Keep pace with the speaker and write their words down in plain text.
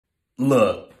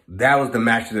Look, that was the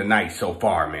match of the night so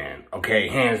far, man. Okay,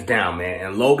 hands down, man.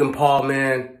 And Logan Paul,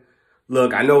 man,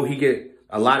 look, I know he get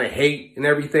a lot of hate and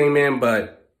everything, man,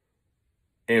 but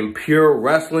in pure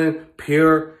wrestling,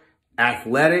 pure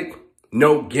athletic,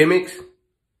 no gimmicks,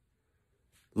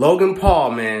 Logan Paul,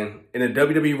 man, in the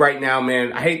WWE right now,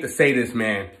 man, I hate to say this,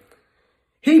 man,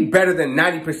 he better than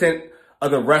 90% of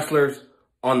the wrestlers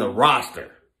on the roster.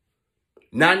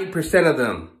 90% of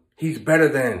them, he's better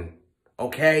than,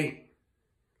 okay?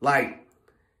 Like,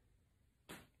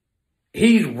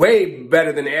 he's way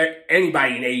better than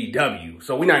anybody in AEW.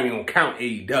 So we're not even going to count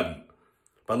AEW.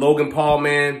 But Logan Paul,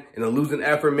 man, in a losing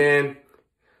effort, man,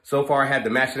 so far I had the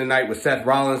match of the night with Seth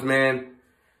Rollins, man.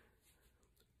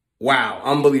 Wow,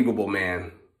 unbelievable,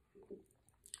 man.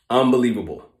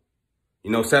 Unbelievable. You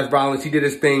know, Seth Rollins, he did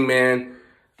his thing, man.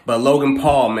 But Logan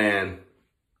Paul, man,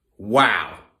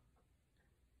 wow.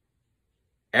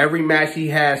 Every match he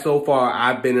had so far,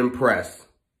 I've been impressed.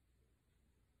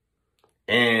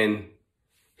 And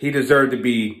he deserved to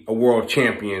be a world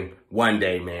champion one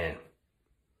day, man.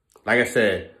 Like I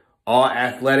said, all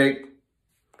athletic,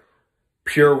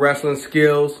 pure wrestling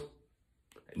skills,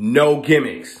 no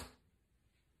gimmicks.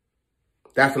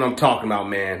 That's what I'm talking about,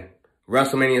 man.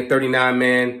 WrestleMania 39,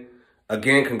 man.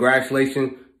 Again,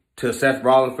 congratulations to Seth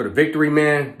Rollins for the victory,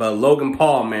 man. But Logan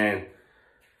Paul, man,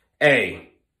 hey,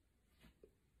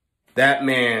 that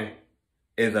man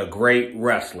is a great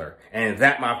wrestler. And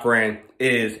that, my friend,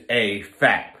 is a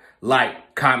fact.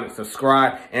 Like, comment,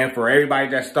 subscribe. And for everybody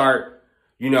that start,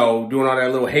 you know, doing all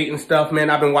that little hating stuff,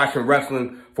 man, I've been watching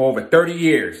wrestling for over 30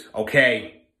 years,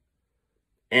 okay?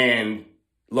 And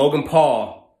Logan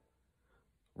Paul,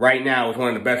 right now, is one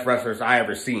of the best wrestlers I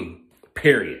ever seen,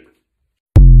 period.